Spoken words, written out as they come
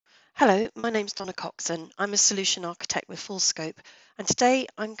Hello, my name's Donna Coxon. I'm a solution architect with FullScope, and today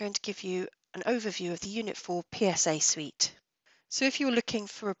I'm going to give you an overview of the Unit 4 PSA suite. So if you're looking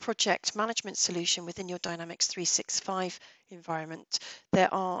for a project management solution within your Dynamics 365 environment,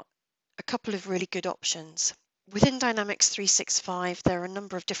 there are a couple of really good options. Within Dynamics 365, there are a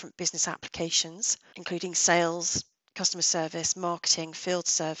number of different business applications, including sales, customer service, marketing, field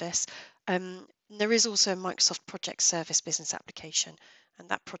service. There is also a Microsoft Project Service business application, and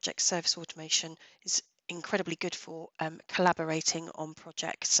that project service automation is incredibly good for collaborating on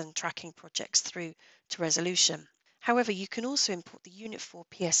projects and tracking projects through to resolution. However, you can also import the Unit 4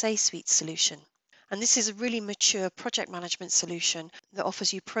 PSA suite solution. And this is a really mature project management solution that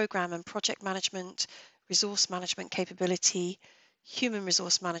offers you program and project management, resource management capability, human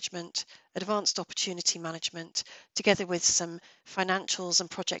resource management, advanced opportunity management, together with some financials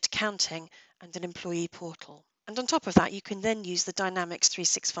and project accounting and an employee portal. And on top of that, you can then use the Dynamics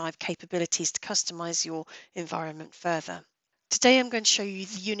 365 capabilities to customize your environment further. Today I'm going to show you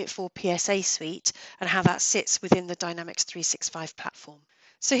the Unit 4 PSA suite and how that sits within the Dynamics 365 platform.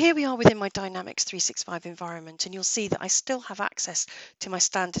 So here we are within my Dynamics 365 environment, and you'll see that I still have access to my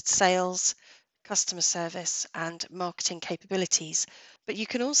standard sales, customer service and marketing capabilities. But you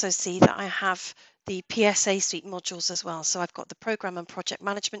can also see that I have the PSA suite modules as well. So I've got the program and project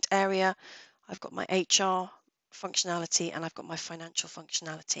management area, I've got my HR functionality, and I've got my financial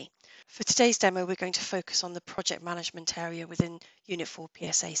functionality. For today's demo, we're going to focus on the project management area within Unit 4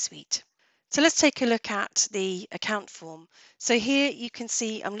 PSA suite. So let's take a look at the account form. So here you can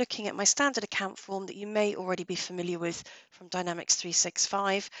see I'm looking at my standard account form that you may already be familiar with from Dynamics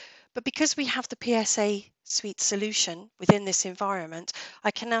 365. But because we have the PSA suite solution within this environment,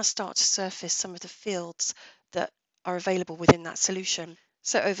 I can now start to surface some of the fields that are available within that solution.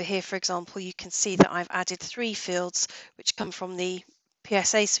 So over here, for example, you can see that I've added 3 fields which come from the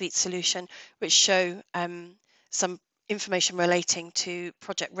PSA suite solution, which show some information relating to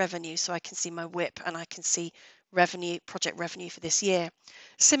project revenue. So I can see my WIP and I can see revenue, project revenue for this year.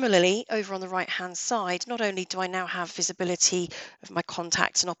 Similarly, over on the right hand side, not only do I now have visibility of my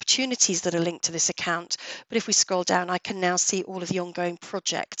contacts and opportunities that are linked to this account, but if we scroll down, I can now see all of the ongoing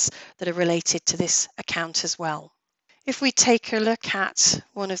projects that are related to this account as well. If we take a look at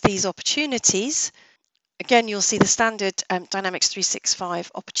one of these opportunities, again, you'll see the standard Dynamics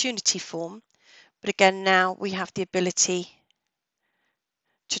 365 opportunity form. But again, now we have the ability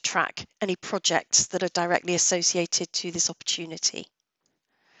to track any projects that are directly associated to this opportunity.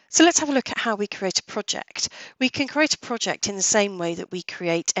 So let's have a look at how we create a project. We can create a project in the same way that we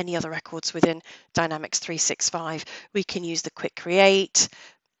create any other records within Dynamics 365. We can use the quick create.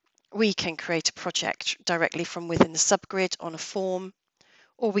 We can create a project directly from within the subgrid on a form,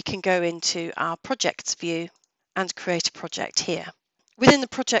 or we can go into our projects view and create a project here. Within the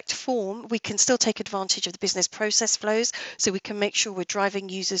project form, we can still take advantage of the business process flows, so we can make sure we're driving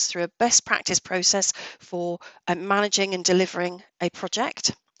users through a best practice process for managing and delivering a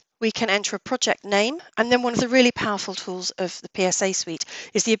project. We can enter a project name, and then one of the really powerful tools of the PSA suite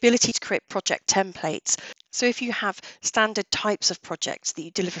is the ability to create project templates. So if you have standard types of projects that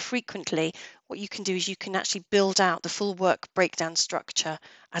you deliver frequently, what you can do is you can actually build out the full work breakdown structure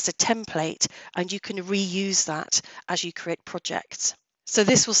as a template, and you can reuse that as you create projects. So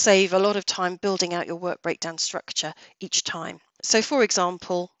this will save a lot of time building out your work breakdown structure each time. So for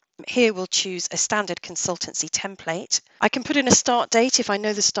example, here we'll choose a standard consultancy template. I can put in a start date if I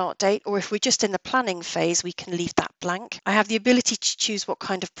know the start date, or if we're just in the planning phase, we can leave that blank. I have the ability to choose what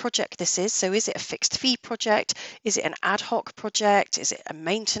kind of project this is. So is it a fixed fee project? Is it an ad hoc project? Is it a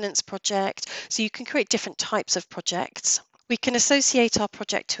maintenance project? So you can create different types of projects. We can associate our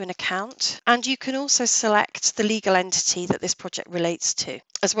project to an account, and you can also select the legal entity that this project relates to,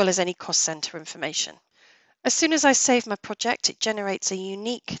 as well as any cost center information. As soon as I save my project, it generates a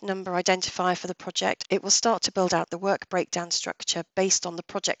unique number identifier for the project. It will start to build out the work breakdown structure based on the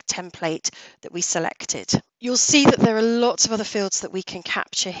project template that we selected. You'll see that there are lots of other fields that we can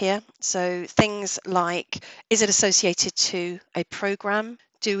capture here. So things like, is it associated to a program?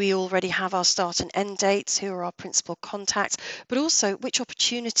 Do we already have our start and end dates? Who are our principal contacts? But also, which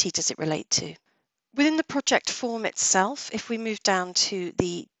opportunity does it relate to? Within the project form itself, if we move down to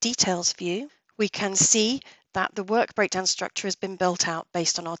the details view, we can see that the work breakdown structure has been built out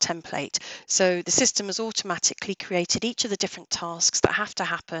based on our template. So the system has automatically created each of the different tasks that have to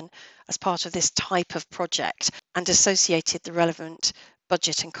happen as part of this type of project and associated the relevant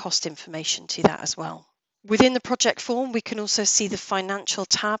budget and cost information to that as well. Within the project form, we can also see the financial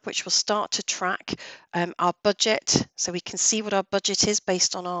tab, which will start to track our budget. So we can see what our budget is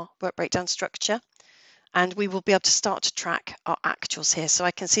based on our work breakdown structure. and we will be able to start to track our actuals here. So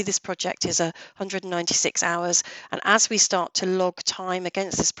I can see this project is 196 hours, and as we start to log time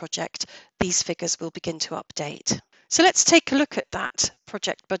against this project, these figures will begin to update. So let's take a look at that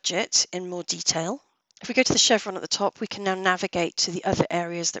project budget in more detail. If we go to the chevron at the top, we can now navigate to the other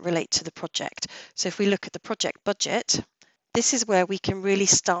areas that relate to the project. So if we look at the project budget, this is where we can really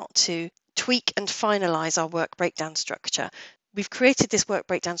start to tweak and finalize our work breakdown structure. We've created this work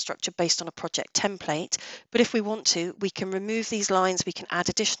breakdown structure based on a project template, but if we want to, we can remove these lines, we can add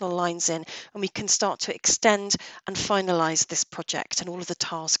additional lines in, and we can start to extend and finalize this project and all of the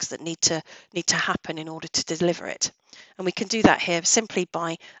tasks that need to happen in order to deliver it. And we can do that here simply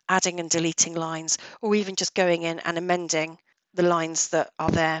by adding and deleting lines, or even just going in and amending the lines that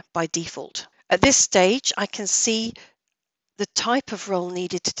are there by default. At this stage, I can see the type of role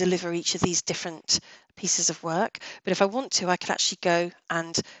needed to deliver each of these different pieces of work. But if I want to, I can actually go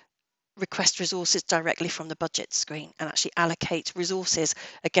and request resources directly from the budget screen and actually allocate resources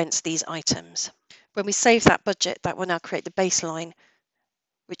against these items. When we save that budget, that will now create the baseline,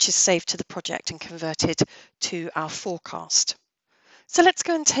 which is saved to the project and converted to our forecast. So let's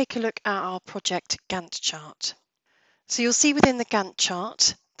go and take a look at our project Gantt chart. So you'll see within the Gantt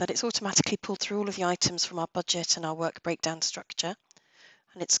chart that it's automatically pulled through all of the items from our budget and our work breakdown structure.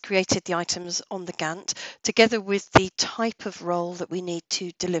 And it's created the items on the Gantt together with the type of role that we need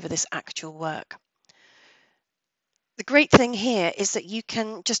to deliver this actual work. The great thing here is that you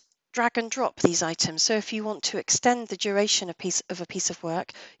can just drag and drop these items. So if you want to extend the duration of a piece of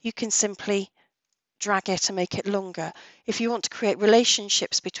work, you can simply drag it and make it longer. If you want to create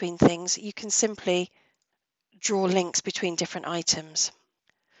relationships between things, you can simply draw links between different items.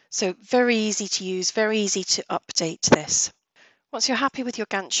 So very easy to use, very easy to update this. Once you're happy with your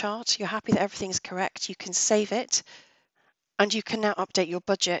Gantt chart, you're happy that everything's correct, you can save it, and you can now update your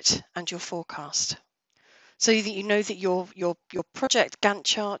budget and your forecast. So that you know that your project Gantt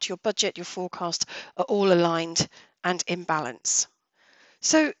chart, your budget, your forecast are all aligned and in balance.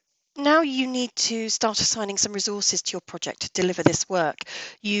 So now you need to start assigning some resources to your project to deliver this work.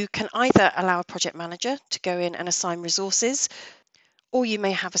 You can either allow a project manager to go in and assign resources, or you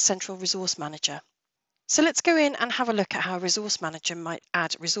may have a central resource manager. So let's go in and have a look at how a resource manager might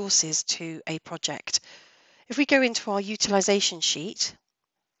add resources to a project. If we go into our utilization sheet,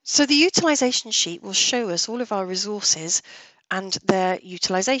 so the utilization sheet will show us all of our resources and their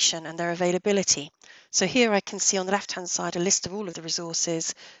utilization and their availability. So here I can see on the left-hand side a list of all of the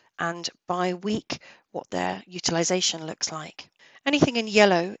resources and by week what their utilization looks like. Anything in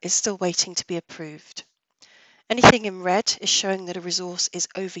yellow is still waiting to be approved. Anything in red is showing that a resource is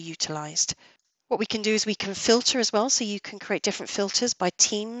overutilized. What we can do is we can filter as well, so you can create different filters by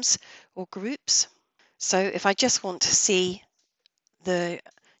teams or groups. So if I just want to see the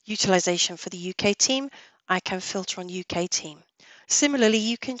utilization for the UK team, I can filter on UK team. Similarly,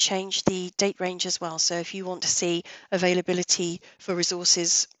 you can change the date range as well. So if you want to see availability for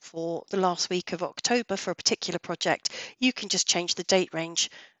resources for the last week of October for a particular project, you can just change the date range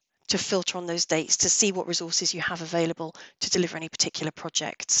to filter on those dates to see what resources you have available to deliver any particular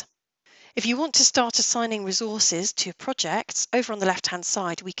projects. If you want to start assigning resources to projects, over on the left-hand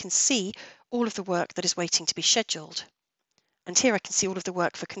side, we can see all of the work that is waiting to be scheduled. And here I can see all of the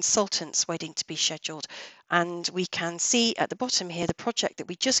work for consultants waiting to be scheduled. And we can see at the bottom here the project that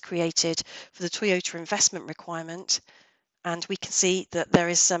we just created for the Toyota investment requirement. And we can see that there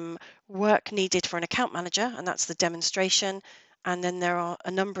is some work needed for an account manager, and that's the demonstration. And then there are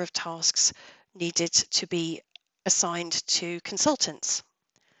a number of tasks needed to be assigned to consultants.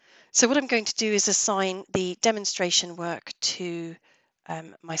 So what I'm going to do is assign the demonstration work to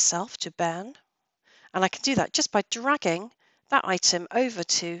myself, to Ben, and I can do that just by dragging that item over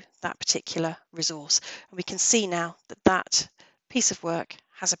to that particular resource. And we can see now that that piece of work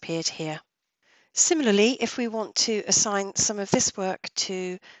has appeared here. Similarly, if we want to assign some of this work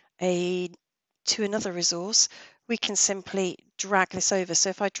to another resource, we can simply drag this over. So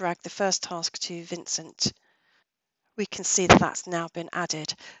if I drag the first task to Vincent, we can see that that's now been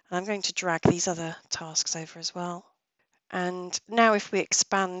added. And I'm going to drag these other tasks over as well. And now if we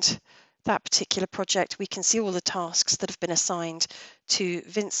expand that particular project, we can see all the tasks that have been assigned to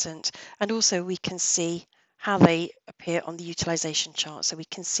Vincent. And also we can see how they appear on the utilization chart. So we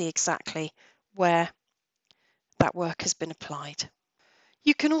can see exactly where that work has been applied.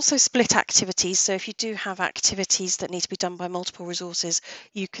 You can also split activities. So if you do have activities that need to be done by multiple resources,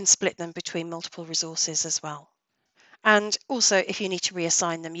 you can split them between multiple resources as well. And also, if you need to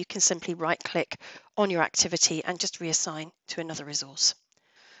reassign them, you can simply right-click on your activity and just reassign to another resource.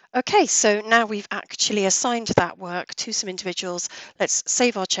 Okay, so now we've actually assigned that work to some individuals. Let's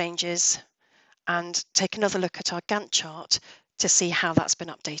save our changes and take another look at our Gantt chart to see how that's been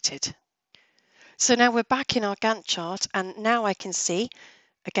updated. So now we're back in our Gantt chart, and now I can see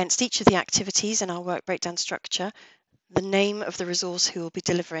against each of the activities in our work breakdown structure, the name of the resource who will be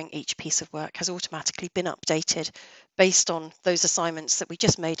delivering each piece of work has automatically been updated based on those assignments that we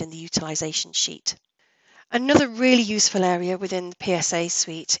just made in the utilisation sheet. Another really useful area within the PSA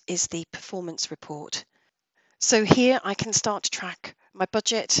suite is the performance report. So here I can start to track my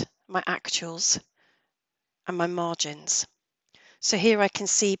budget, my actuals, and my margins. So here I can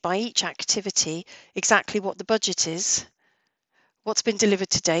see by each activity exactly what the budget is, what's been delivered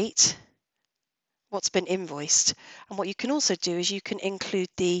to date, what's been invoiced. And what you can also do is you can include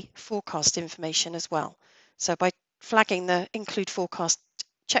the forecast information as well. So by flagging the include forecast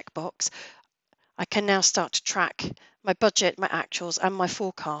checkbox, I can now start to track my budget, my actuals, and my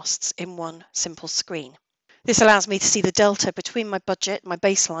forecasts in one simple screen. This allows me to see the delta between my budget, my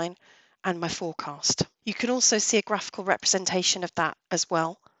baseline, and my forecast. You can also see a graphical representation of that as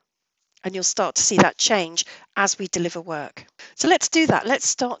well, and you'll start to see that change as we deliver work. So let's do that. Let's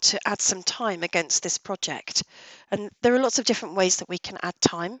start to add some time against this project. And there are lots of different ways that we can add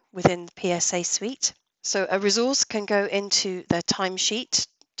time within the PSA suite. So a resource can go into the timesheet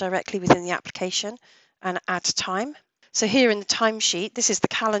directly within the application and add time. So here in the timesheet, this is the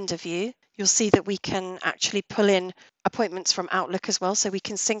calendar view. You'll see that we can actually pull in appointments from Outlook as well, so we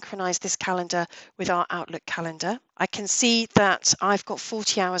can synchronize this calendar with our Outlook calendar. I can see that I've got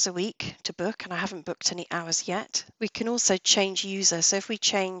 40 hours a week to book and I haven't booked any hours yet. We can also change user. So if we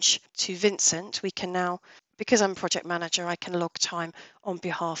change to Vincent, we can now, because I'm project manager, I can log time on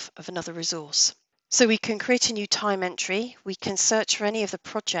behalf of another resource. So we can create a new time entry. We can search for any of the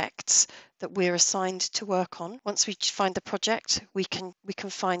projects that we're assigned to work on. Once we find the project, we can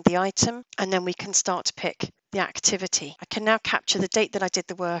find the item, and then we can start to pick the activity. I can now capture the date that I did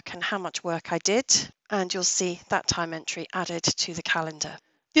the work and how much work I did, and you'll see that time entry added to the calendar.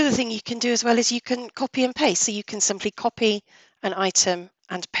 The other thing you can do as well is you can copy and paste. So you can simply copy an item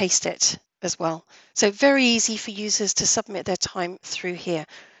and paste it as well. So very easy for users to submit their time through here.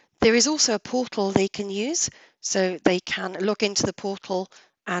 There is also a portal they can use, so they can log into the portal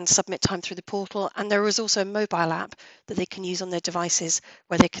and submit time through the portal. And there is also a mobile app that they can use on their devices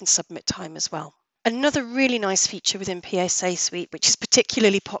where they can submit time as well. Another really nice feature within PSA Suite, which is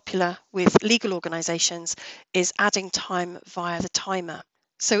particularly popular with legal organisations, is adding time via the timer.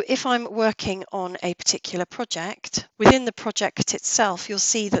 So if I'm working on a particular project, within the project itself, you'll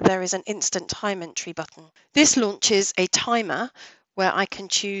see that there is an instant time entry button. This launches a timer where I can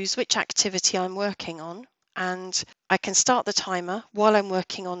choose which activity I'm working on, and I can start the timer while I'm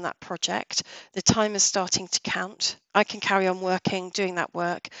working on that project. The timer's starting to count. I can carry on working, doing that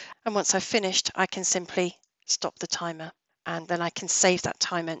work, and once I've finished, I can simply stop the timer, and then I can save that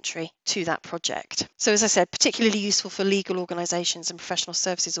time entry to that project. So as I said, particularly useful for legal organisations and professional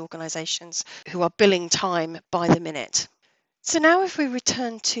services organisations who are billing time by the minute. So now if we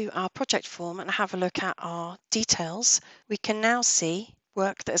return to our project form and have a look at our details, we can now see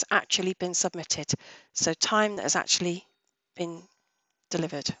work that has actually been submitted. So time that has actually been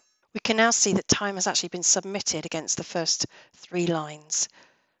delivered. We can now see that time has actually been submitted against the first 3 lines.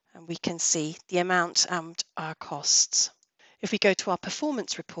 And we can see the amount and our costs. If we go to our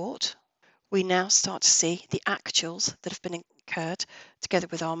performance report, we now start to see the actuals that have been incurred together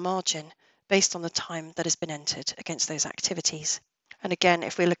with our margin based on the time that has been entered against those activities. And again,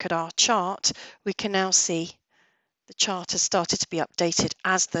 if we look at our chart, we can now see the chart has started to be updated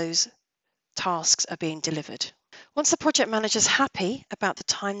as those tasks are being delivered. Once the project manager is happy about the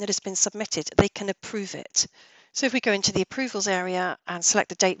time that has been submitted, they can approve it. So if we go into the approvals area and select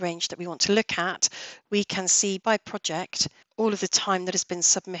the date range that we want to look at, we can see by project all of the time that has been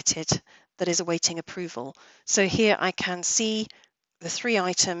submitted that is awaiting approval. So here I can see the 3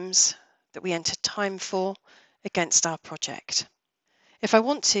 items that we entered time for against our project. If I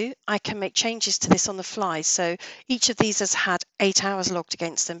want to, I can make changes to this on the fly. So each of these has had 8 hours logged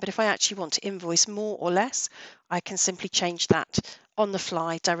against them, but if I actually want to invoice more or less, I can simply change that on the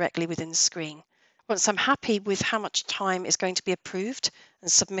fly directly within the screen. Once I'm happy with how much time is going to be approved and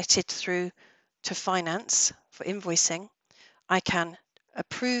submitted through to finance for invoicing, I can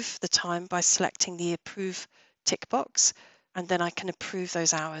approve the time by selecting the approve tick box, and then I can approve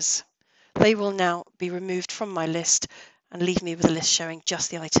those hours. They will now be removed from my list and leave me with a list showing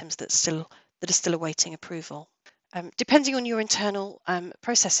just the items that are still awaiting approval. Depending on your internal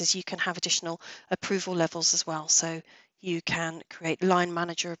processes, you can have additional approval levels as well. So you can create line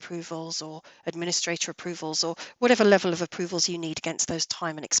manager approvals or administrator approvals or whatever level of approvals you need against those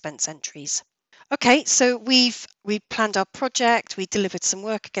time and expense entries. Okay, so we planned our project, we delivered some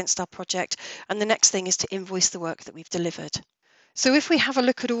work against our project, and the next thing is to invoice the work that we've delivered. So if we have a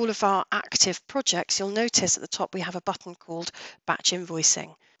look at all of our active projects, you'll notice at the top we have a button called batch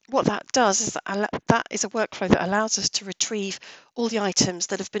invoicing. What that does is that is a workflow that allows us to retrieve all the items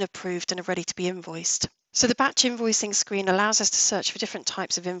that have been approved and are ready to be invoiced. So the batch invoicing screen allows us to search for different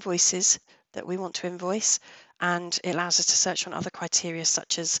types of invoices that we want to invoice, and it allows us to search on other criteria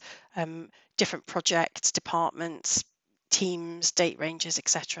such as different projects, departments, teams, date ranges,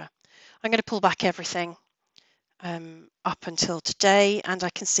 etc. I'm going to pull back everything up until today, and I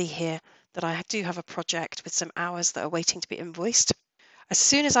can see here that I do have a project with some hours that are waiting to be invoiced. As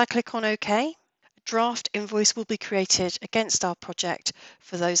soon as I click on OK, a draft invoice will be created against our project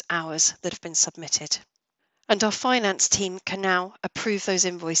for those hours that have been submitted. And our finance team can now approve those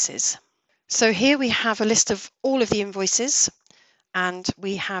invoices. So here we have a list of all of the invoices, and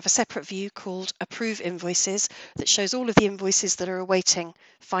we have a separate view called Approve Invoices that shows all of the invoices that are awaiting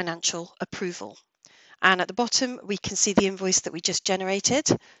financial approval. And at the bottom, we can see the invoice that we just generated.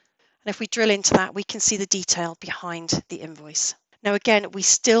 And if we drill into that, we can see the detail behind the invoice. Now, again, we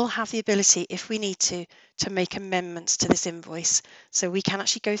still have the ability, if we need to make amendments to this invoice. So we can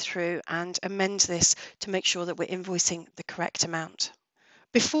actually go through and amend this to make sure that we're invoicing the correct amount.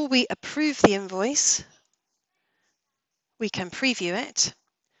 Before we approve the invoice, we can preview it.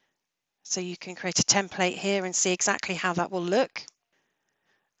 So you can create a template here and see exactly how that will look.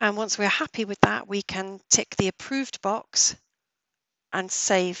 And once we're happy with that, we can tick the approved box and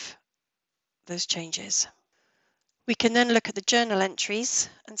save those changes. We can then look at the journal entries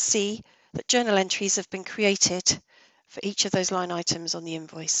and see that journal entries have been created for each of those line items on the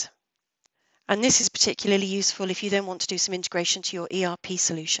invoice. And this is particularly useful if you then want to do some integration to your ERP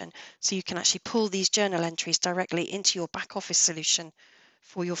solution. So you can actually pull these journal entries directly into your back office solution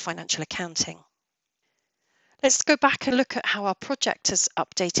for your financial accounting. Let's go back and look at how our project has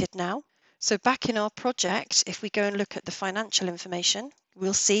updated now. So back in our project, if we go and look at the financial information,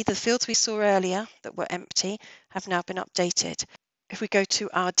 we'll see the fields we saw earlier that were empty have now been updated. If we go to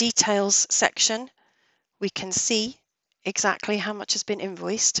our details section, we can see exactly how much has been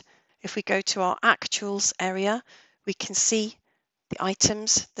invoiced. If we go to our actuals area, we can see the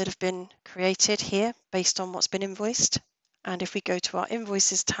items that have been created here based on what's been invoiced. And if we go to our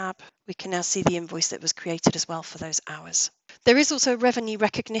invoices tab, we can now see the invoice that was created as well for those hours. There is also a revenue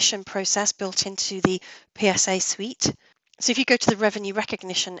recognition process built into the PSA suite. So if you go to the revenue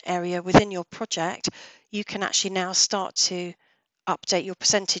recognition area within your project, you can actually now start to update your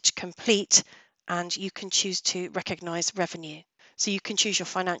percentage complete, and you can choose to recognize revenue. So you can choose your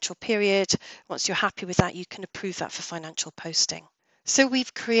financial period. Once you're happy with that, you can approve that for financial posting. So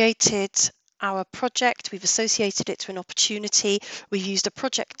we've created our project, we've associated it to an opportunity, we've used a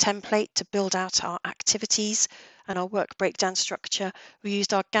project template to build out our activities and our work breakdown structure. We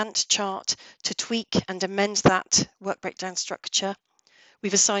used our Gantt chart to tweak and amend that work breakdown structure.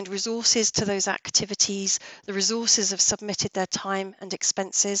 We've assigned resources to those activities. The resources have submitted their time and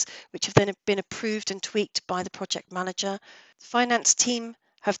expenses, which have then been approved and tweaked by the project manager. The finance team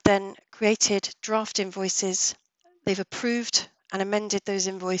have then created draft invoices. They've approved and amended those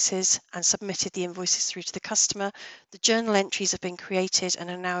invoices and submitted the invoices through to the customer. The journal entries have been created and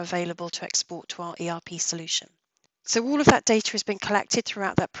are now available to export to our ERP solution. So all of that data has been collected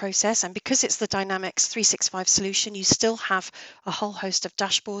throughout that process, and because it's the Dynamics 365 solution, you still have a whole host of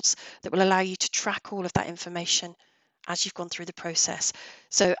dashboards that will allow you to track all of that information as you've gone through the process.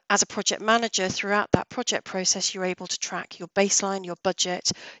 So as a project manager, throughout that project process, you're able to track your baseline, your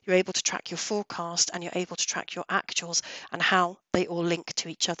budget, you're able to track your forecast, and you're able to track your actuals and how they all link to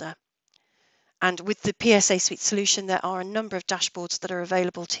each other. And with the PSA Suite solution, there are a number of dashboards that are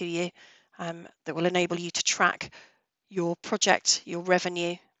available to you that will enable you to track your project, your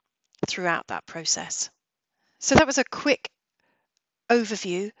revenue throughout that process. So that was a quick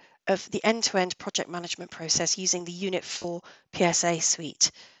overview of the end-to-end project management process using the Unit 4 PSA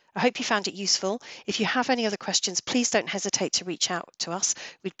suite. I hope you found it useful. If you have any other questions, please don't hesitate to reach out to us.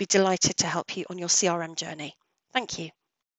 We'd be delighted to help you on your CRM journey. Thank you.